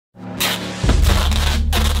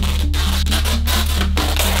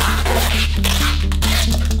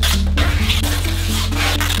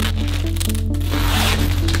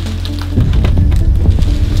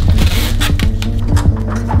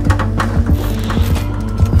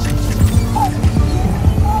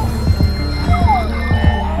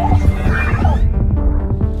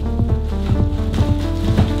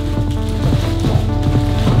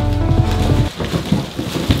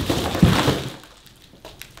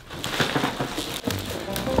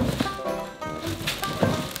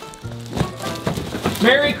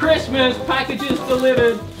Merry Christmas, packages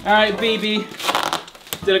delivered. All right,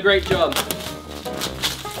 BB, did a great job.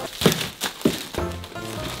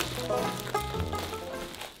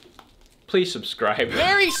 Please subscribe.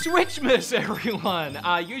 Merry Switchmas, everyone.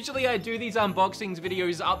 Usually I do these unboxing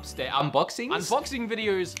videos upstairs. Unboxing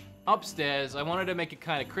videos upstairs. I wanted to make it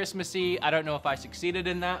kind of Christmassy. I don't know if I succeeded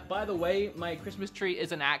in that. By the way, my Christmas tree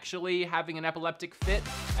isn't actually having an epileptic fit.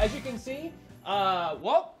 As you can see,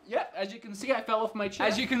 well, yeah, as you can see, I fell off my chair.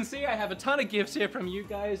 As you can see, I have a ton of gifts here from you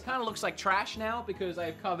guys. Kind of looks like trash now because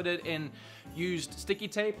I've covered it in used sticky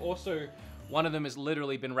tape. Also, one of them has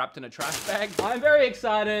literally been wrapped in a trash bag. I'm very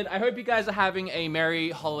excited. I hope you guys are having a merry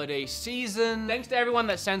holiday season. Thanks to everyone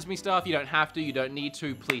that sends me stuff. You don't have to, you don't need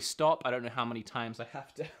to. Please stop. I don't know how many times I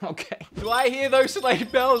have to. Okay. Do I hear those sleigh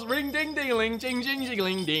bells ring ding ding ling jing jing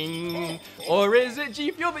jingling ding? Or is it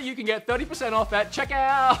G Fuel that you can get 30% off at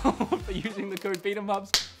checkout for using the code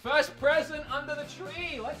BeatEmUps? First present under the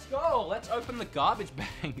tree. Let's go. Let's open the garbage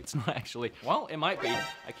bag. It's not actually, well, it might be.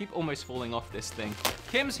 I keep almost falling off this thing.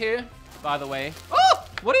 Kim's here, by the way. Oh,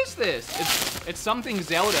 what is this? It's something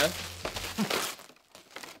Zelda.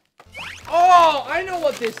 Oh, I know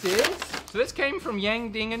what this is. So this came from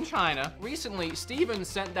Yangding in China. Recently, Steven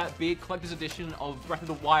sent that big collector's edition of Breath of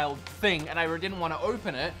the Wild thing, and I didn't want to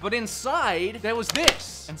open it. But inside, there was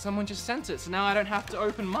this. And someone just sent it, so now I don't have to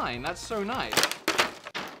open mine. That's so nice.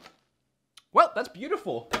 Well, that's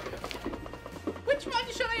beautiful. Which one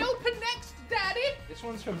should I open next, Daddy? This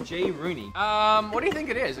one's from Jay Rooney. What do you think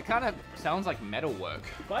it is? It kind of sounds like metalwork.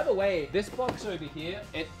 By the way, this box over here,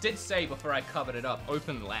 it did say before I covered it up,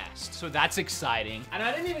 open last. So that's exciting. And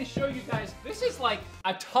I didn't even show you guys, this is like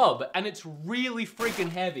a tub and it's really freaking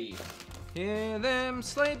heavy. Hear them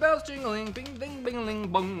sleigh bells jingling, bing, bing, bing,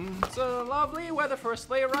 bong. It's a lovely weather for a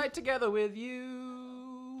sleigh ride together with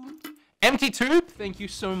you. Empty tube, thank you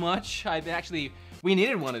so much. We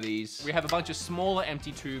needed one of these. We have a bunch of smaller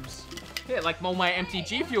empty tubes. Here, like all my empty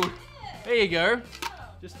G Fuel. There you go.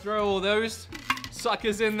 Just throw all those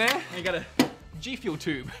suckers in there. And you got a G Fuel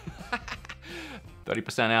tube.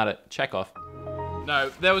 30% out at checkoff.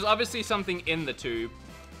 No, there was obviously something in the tube.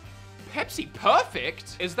 Pepsi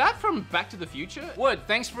Perfect? Is that from Back to the Future? Wood,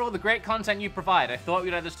 thanks for all the great content you provide. I thought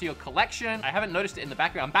we'd add this to your collection. I haven't noticed it in the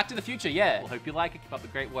background. Back to the Future, yeah. Well, hope you like it. Keep up the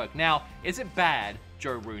great work. Now, is it bad,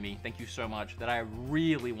 Joe Rooney, thank you so much, that I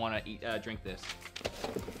really want to drink this?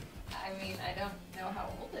 I mean, I don't know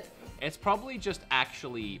how old it is. It's probably just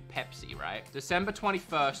actually Pepsi, right? December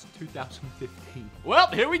 21st, 2015. Well,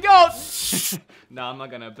 here we go. No, I'm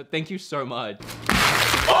not gonna, but thank you so much.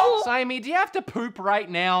 Oh! Simey, do you have to poop right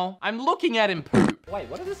now? I'm looking at him poop. Wait,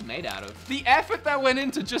 what is this made out of? The effort that went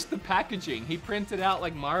into just the packaging. He printed out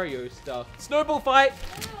like Mario stuff. Snowball fight.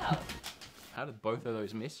 Wow. How did both of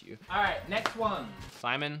those miss you? All right, next one.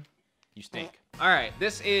 Simon, you stink. All right,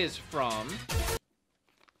 this is from...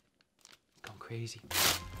 Gone crazy.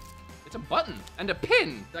 It's a button and a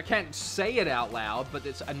pin. I can't say it out loud, but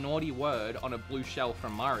it's a naughty word on a blue shell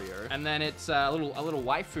from Mario. And then it's a little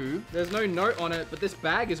waifu. There's no note on it, but this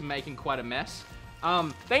bag is making quite a mess.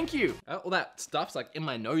 Thank you. All that stuff's like in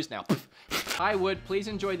my nose now. Hi Wood, please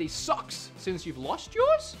enjoy these socks since you've lost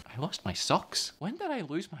yours. I lost my socks? When did I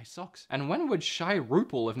lose my socks? And when would Shy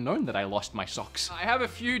Rupal have known that I lost my socks? I have a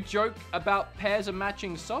few joke about pairs of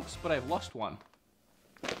matching socks, but I've lost one.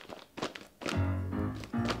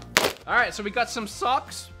 All right, so we got some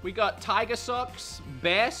socks. We got tiger socks,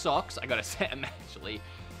 bear socks. I got a set them actually.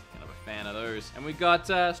 Kind of a fan of those. And we got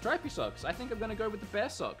stripy socks. I think I'm gonna go with the bear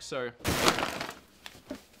socks, so.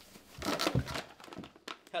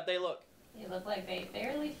 How'd they look? They look like they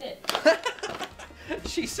barely fit.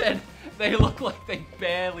 She said they look like they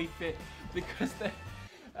barely fit because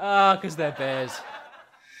they're bears.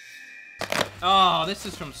 Oh, this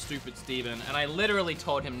is from Stupid Steven, and I literally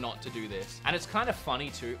told him not to do this. And it's kind of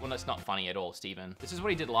funny too. Well, it's not funny at all, Steven. This is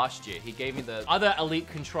what he did last year. He gave me the other Elite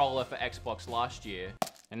controller for Xbox last year,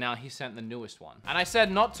 and now he sent the newest one. And I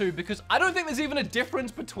said not to because I don't think there's even a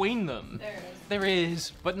difference between them. There is. There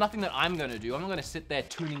is, but nothing that I'm gonna do. I'm not gonna sit there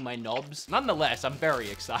tuning my knobs. Nonetheless, I'm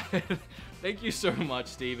very excited. Thank you so much,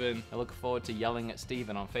 Steven. I look forward to yelling at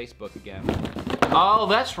Steven on Facebook again. Oh,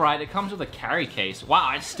 that's right. It comes with a carry case.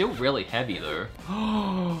 Wow, it's still really heavy though.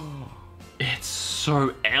 It's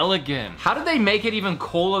so elegant. How did they make it even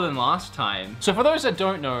cooler than last time? So for those that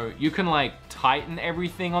don't know, you can like tighten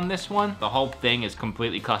everything on this one. The whole thing is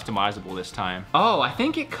completely customizable this time. Oh, I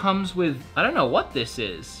think it comes with, I don't know what this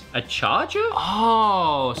is. A charger?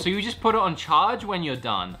 Oh, so you just put it on charge when you're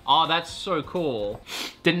done. Oh, that's so cool.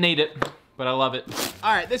 Didn't need it. but I love it.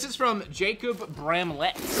 All right, this is from Jacob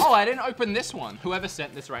Bramlett. Oh, I didn't open this one. Whoever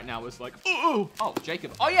sent this right now was like, ooh. Oh,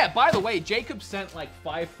 Jacob. Oh yeah, by the way, Jacob sent like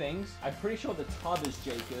 5 things. I'm pretty sure the tub is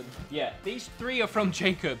Jacob. Yeah, these 3 are from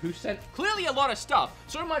Jacob, who sent clearly a lot of stuff.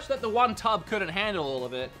 So much that the one tub couldn't handle all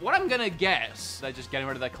of it. What I'm gonna guess, they're just getting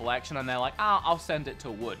rid of their collection and they're like, I'll send it to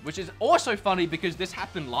Wood, which is also funny because this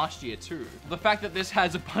happened last year too. The fact that this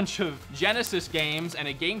has a bunch of Genesis games and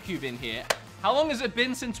a GameCube in here. How long has it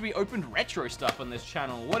been since we opened retro stuff on this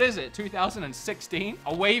channel? What is it, 2016?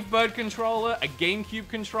 A Wavebird controller, a GameCube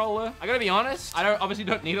controller. I gotta be honest, I obviously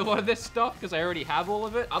don't need a lot of this stuff because I already have all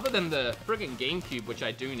of it. Other than the friggin' GameCube, which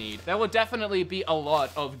I do need. There will definitely be a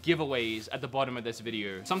lot of giveaways at the bottom of this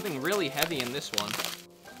video. Something really heavy in this one.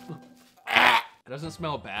 It doesn't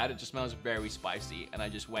smell bad, it just smells very spicy, and I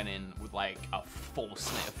just went in with like a full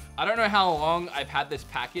sniff. I don't know how long I've had this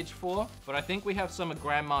package for, but I think we have some of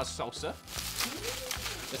Grandma's salsa.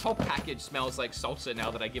 This whole package smells like salsa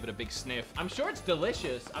now that I give it a big sniff. I'm sure it's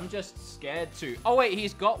delicious, I'm just scared to. Oh wait,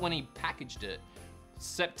 he's got when he packaged it.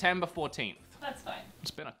 September 14th. That's fine.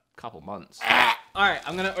 It's been a couple months. All right,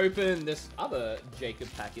 I'm gonna open this other Jacob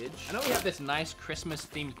package. I know we have this nice Christmas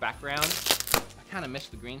themed background. Kind of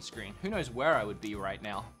missed the green screen. Who knows where I would be right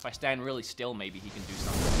now? If I stand really still, maybe he can do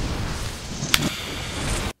something.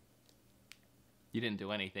 You didn't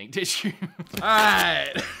do anything, did you? All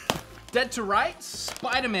right. Dead to Rights,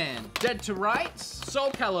 Spider-Man. Dead to Rights,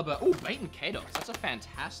 Soul Calibur. Oh, Bait and Kados. That's a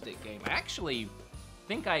fantastic game. I actually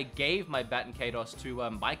think I gave my Bat and Kados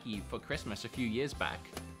to Mikey for Christmas a few years back.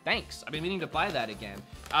 Thanks, I've been meaning to buy that again.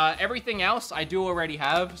 Everything else I do already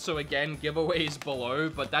have, so again, giveaways below,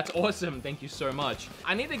 but that's awesome, thank you so much.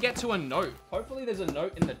 I need to get to a note. Hopefully there's a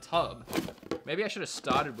note in the tub. Maybe I should have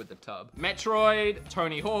started with the tub. Metroid,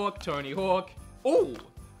 Tony Hawk. Ooh.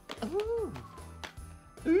 Ooh.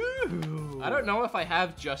 Ooh. I don't know if I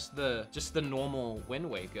have just the normal Wind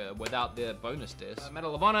Waker without the bonus disc.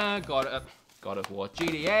 Medal of Honor, God of War,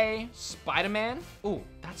 GTA, Spider-Man. Ooh,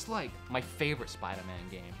 that's like my favorite Spider-Man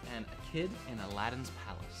game. And a kid in Aladdin's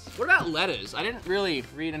palace. What about letters? I didn't really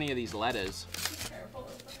read any of these letters. Be careful.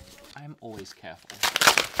 I'm always careful.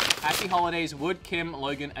 Happy holidays, Wood, Kim,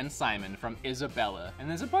 Logan, and Simon from Isabella. And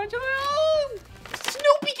there's a bunch of little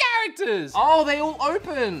Snoopy characters. Oh, they all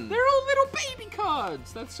open. They're all little baby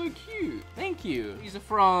cards. That's so cute. Thank you. These are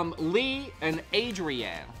from Lee and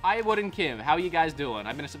Adrienne. Hi, Wood and Kim. How are you guys doing?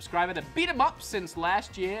 I've been a subscriber to Beat 'em Up since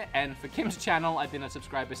last year, and for Kim's channel, I've been a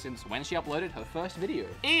subscriber since when she uploaded her first video.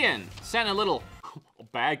 Ian sent a little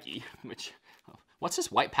baggie, which, what's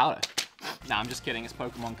this white powder? Nah, I'm just kidding, it's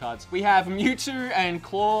Pokemon cards. We have Mewtwo and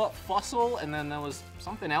Claw Fossil, and then there was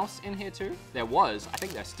something else in here too. There was, I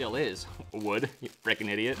think there still is. Wood, you freaking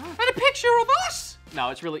idiot. And a picture of us! No,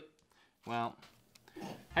 it's really, well.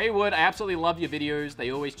 Hey Wood, I absolutely love your videos. They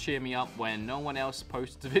always cheer me up when no one else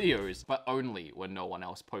posts videos, but only when no one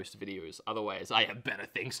else posts videos. Otherwise, I have better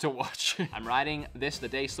things to watch. I'm writing this the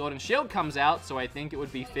day Sword and Shield comes out, so I think it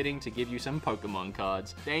would be fitting to give you some Pokemon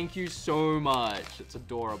cards. Thank you so much. It's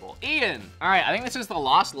adorable. Ian! All right, I think this is the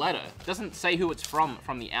last letter. It doesn't say who it's from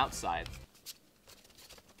the outside.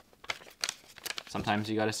 Sometimes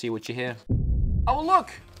you gotta see what you hear. Oh, look,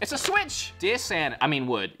 it's a Switch. Dear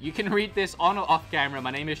Wood, you can read this on or off camera. My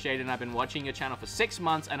name is Shaden. I've been watching your channel for 6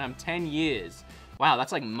 months and I'm 10 years. Wow,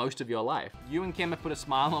 that's like most of your life. You and Kim have put a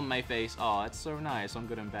smile on my face. Oh, it's so nice on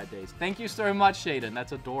good and bad days. Thank you so much, Shaden.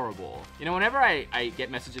 That's adorable. You know, whenever I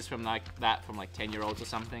get messages from like that from like 10-year-olds or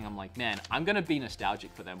something, I'm like, man, I'm gonna be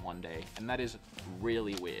nostalgic for them one day. And that is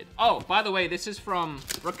really weird. Oh, by the way, this is from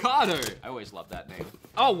Ricardo. I always love that name.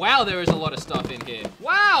 Oh, wow, there is a lot of stuff in here.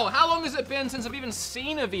 Wow, how long has it been since I've even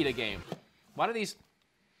seen a Vita game? Why do these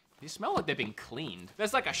smell like they've been cleaned?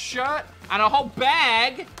 There's like a shirt and a whole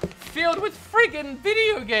bag filled with friggin'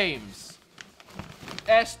 video games.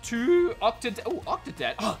 S2,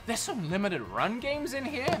 Octodad. Oh, there's some limited run games in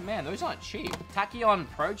here. Man, those aren't cheap. Tachyon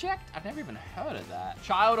Project? I've never even heard of that.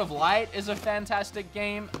 Child of Light is a fantastic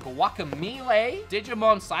game. Guacamelee,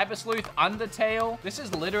 Digimon Cyber Sleuth, Undertale. This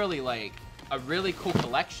is literally like a really cool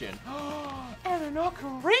collection. And an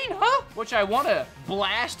ocarina, which I want to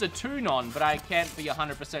blast a tune on, but I can't be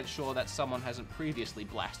 100% sure that someone hasn't previously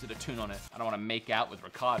blasted a tune on it. I don't want to make out with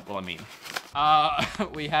Ricard. Well, I mean,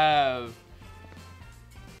 we have,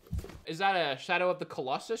 is that a Shadow of the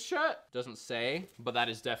Colossus shirt? Doesn't say, but that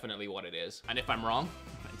is definitely what it is. And if I'm wrong,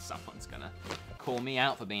 then someone's gonna call me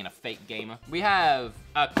out for being a fake gamer. We have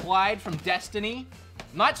Clyde from Destiny.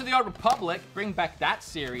 Knights of the Old Republic, bring back that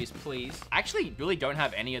series, please. I actually really don't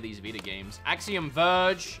have any of these Vita games. Axiom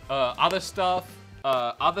Verge, other stuff,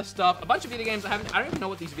 a bunch of Vita games I don't even know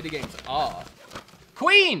what these Vita games are.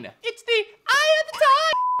 Queen! It's the Eye of the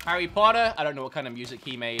Harry Potter, I don't know what kind of music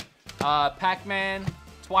he made. Pac-Man,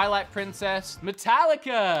 Twilight Princess,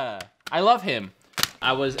 Metallica. I love him.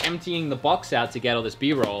 I was emptying the box out to get all this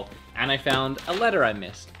B-roll, and I found a letter I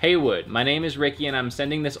missed. Hey Wood, my name is Ricky and I'm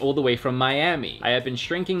sending this all the way from Miami. I have been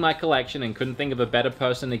shrinking my collection and couldn't think of a better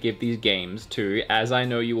person to give these games to, as I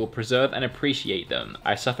know you will preserve and appreciate them.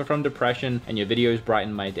 I suffer from depression and your videos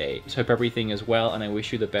brighten my day. Just hope everything is well and I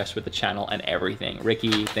wish you the best with the channel and everything.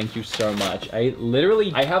 Ricky, thank you so much. I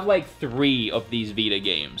have like 3 of these Vita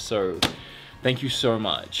games, so thank you so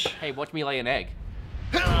much. Hey, watch me lay an egg.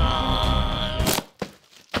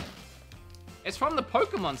 It's from the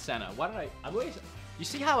Pokemon Center. Why did you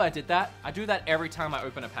see how I did that? I do that every time I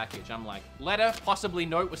open a package. I'm like, letter, possibly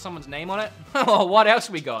note with someone's name on it. Oh, what else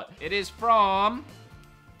we got? It is from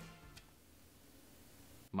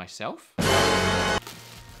myself.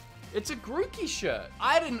 It's a Grookey shirt.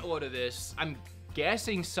 I didn't order this. I'm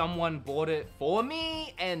guessing someone bought it for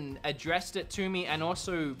me and addressed it to me and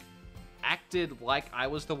also acted like I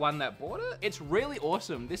was the one that bought it. It's really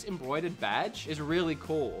awesome. This embroidered badge is really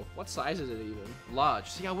cool. What size is it even? Large.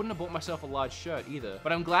 See, I wouldn't have bought myself a large shirt either,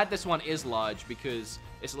 but I'm glad this one is large because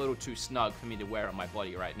it's a little too snug for me to wear on my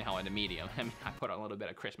body right now in a medium. I mean, I put on a little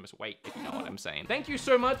bit of Christmas weight, if you know what I'm saying. Thank you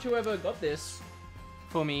so much, whoever got this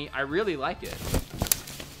for me. I really like it.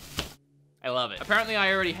 I love it. Apparently,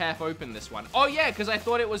 I already half opened this one. Oh yeah, because I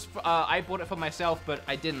thought it was, I bought it for myself, but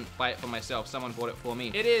I didn't buy it for myself. Someone bought it for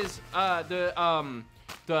me. It is,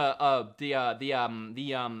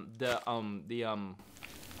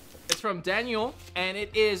 it's from Daniel, and it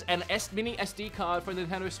is an mini SD card for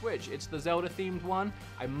Nintendo Switch. It's the Zelda themed one.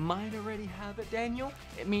 I might already have it, Daniel.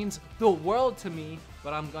 It means the world to me,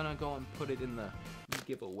 but I'm gonna go and put it in the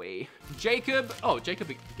giveaway. Jacob, oh, Jacob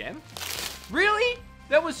again? Really?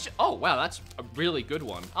 That was, oh wow, that's a really good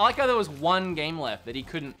one. I like how there was 1 game left that he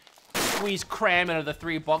couldn't squeeze cram into the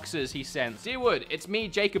 3 boxes he sent. Dear Wood, it's me,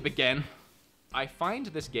 Jacob again. I find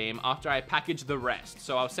this game after I package the rest,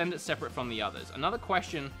 so I'll send it separate from the others. Another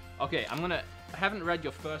question, okay, I haven't read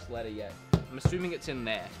your first letter yet. I'm assuming it's in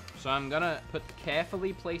there. So I'm gonna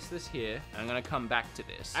carefully place this here, and I'm gonna come back to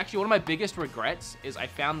this. Actually, one of my biggest regrets is I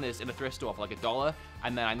found this in a thrift store for like $1,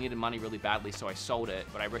 and then I needed money really badly, so I sold it,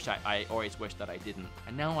 but I always wished that I didn't.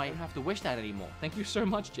 And now I don't have to wish that anymore. Thank you so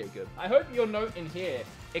much, Jacob. I hope your note in here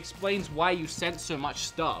explains why you sent so much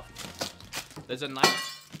stuff. There's a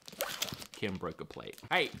nice... Kim broke a plate.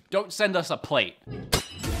 Hey, don't send us a plate.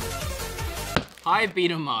 Hi, beat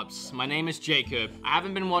 'em ups. My name is Jacob. I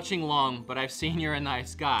haven't been watching long, but I've seen you're a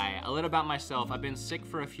nice guy. A little about myself, I've been sick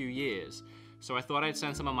for a few years, so I thought I'd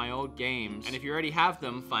send some of my old games, and if you already have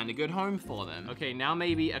them, find a good home for them. Okay, now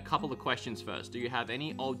maybe a couple of questions first. Do you have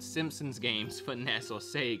any old Simpsons games for NES or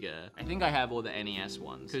Sega? I think I have all the NES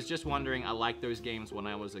ones, because just wondering, I liked those games when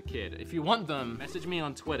I was a kid. If you want them, message me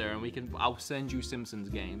on Twitter and I'll send you Simpsons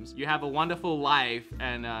games. You have a wonderful life,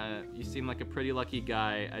 and you seem like a pretty lucky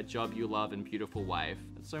guy, a job you love, and beautiful wife.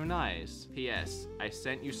 That's so nice. P.S. I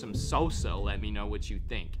sent you some salsa, let me know what you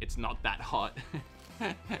think. It's not that hot.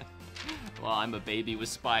 Well, I'm a baby with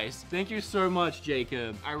spice. Thank you so much,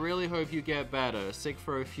 Jacob. I really hope you get better. Sick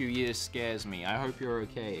for a few years scares me. I hope you're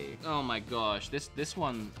okay. Oh my gosh, this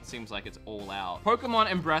one seems like it's all out. Pokemon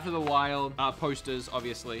and Breath of the Wild posters,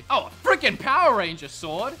 obviously. Oh, a freaking Power Ranger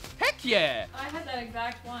sword. Heck yeah. I had that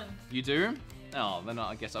exact one. You do? Oh, then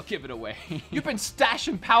I guess I'll give it away. You've been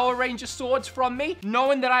stashing Power Ranger swords from me,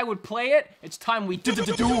 knowing that I would play it. It's time we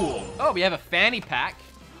duel. Oh, we have a fanny pack.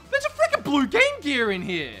 There's a freaking blue Game Gear in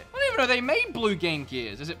here. I don't even know they made blue Game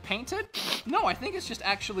Gears. Is it painted? No, I think it's just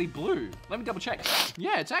actually blue. Let me double check.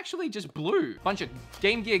 Yeah, it's actually just blue. Bunch of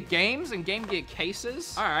Game Gear games and Game Gear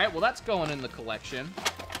cases. All right, well, that's going in the collection.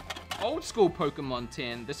 Old school Pokemon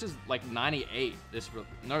tin. This is like 98.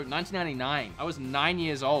 No, 1999. I was 9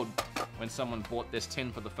 years old when someone bought this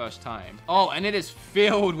tin for the first time. Oh, and it is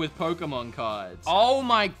filled with Pokemon cards. Oh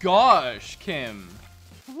my gosh, Kim.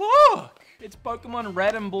 Look. It's Pokemon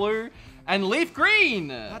Red and Blue and Leaf Green.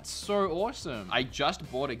 That's so awesome. I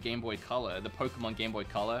just bought a Game Boy Color, the Pokemon Game Boy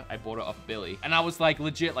Color. I bought it off Billy. And I was like,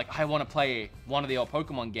 legit, like, I want to play one of the old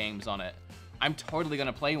Pokemon games on it. I'm totally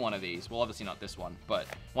gonna play one of these. Well, obviously not this one, but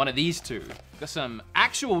one of these two. Got some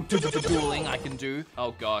actual dueling I can do.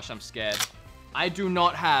 Oh gosh, I'm scared. I do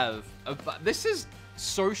not have this is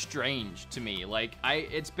so strange to me. Like,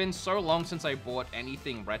 it's been so long since I bought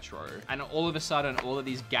anything retro, and all of a sudden, all of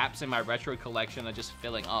these gaps in my retro collection are just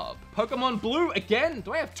filling up. Pokemon Blue again?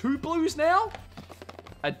 Do I have 2 blues now?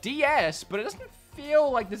 A DS, but it doesn't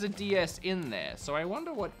feel like there's a DS in there, so I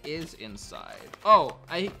wonder what is inside. Oh,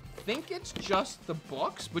 I think it's just the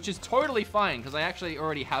box, which is totally fine because I actually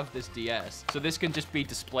already have this DS. So this can just be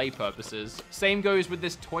display purposes. Same goes with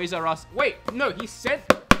this Toys R Us. Wait, no, he said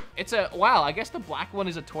it's a, wow, I guess the black one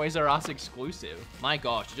is a Toys R Us exclusive. My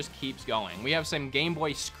gosh, it just keeps going. We have some Game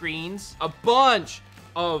Boy screens, a bunch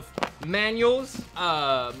of manuals,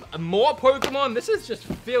 more Pokemon. This is just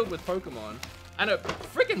filled with Pokemon. And a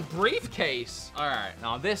freaking briefcase. All right,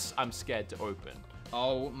 now this I'm scared to open.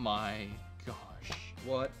 Oh my gosh.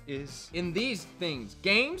 What is in these things?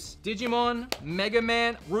 Games, Digimon, Mega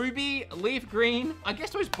Man, Ruby, Leaf Green. I guess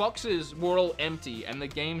those boxes were all empty and the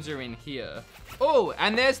games are in here. Oh,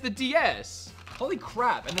 and there's the DS. Holy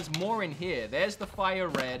crap, and there's more in here. There's the Fire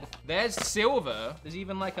Red. There's Silver. There's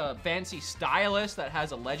even like a fancy stylus that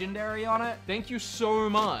has a legendary on it. Thank you so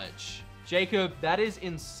much. Jacob, that is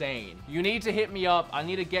insane. You need to hit me up. I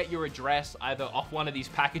need to get your address either off one of these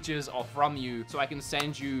packages or from you so I can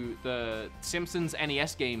send you the Simpsons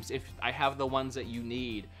NES games if I have the ones that you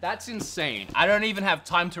need. That's insane. I don't even have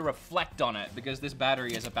time to reflect on it because this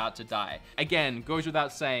battery is about to die. Again, goes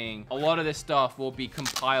without saying, a lot of this stuff will be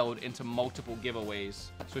compiled into multiple giveaways.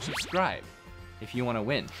 So subscribe if you want to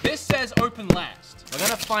win. This says open last. We're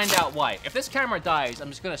gonna find out why. If this camera dies, I'm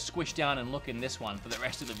just gonna squish down and look in this one for the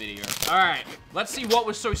rest of the video. All right, let's see what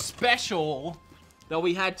was so special that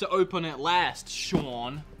we had to open it last,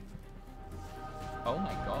 Sean. Oh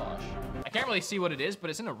my gosh. I can't really see what it is, but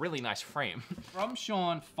it's in a really nice frame. From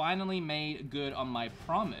Sean, finally made good on my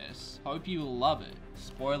promise. Hope you love it.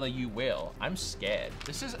 Spoiler, you will. I'm scared.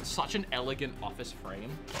 This is such an elegant office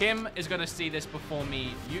frame. Kim is gonna see this before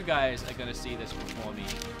me. You guys are gonna see this before me.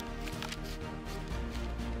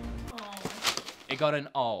 Oh. It got an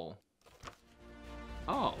O.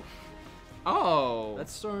 Oh. Oh,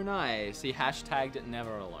 that's so nice. He hashtagged it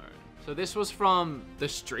never alone. So this was from the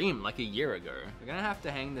stream like a year ago. We're gonna have to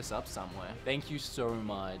hang this up somewhere. Thank you so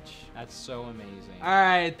much. That's so amazing. All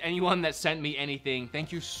right, anyone that sent me anything,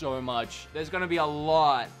 thank you so much. There's gonna be a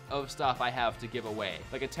lot of stuff I have to give away.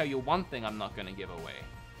 Like I tell you one thing I'm not gonna give away.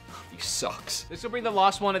 These socks. This will be the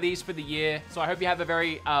last one of these for the year. So I hope you have a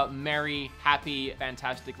very merry, happy,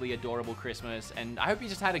 fantastically adorable Christmas. And I hope you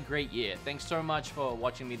just had a great year. Thanks so much for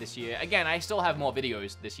watching me this year. Again, I still have more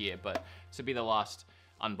videos this year, but this will be the last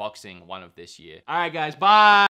unboxing one of this year. All right, guys, bye.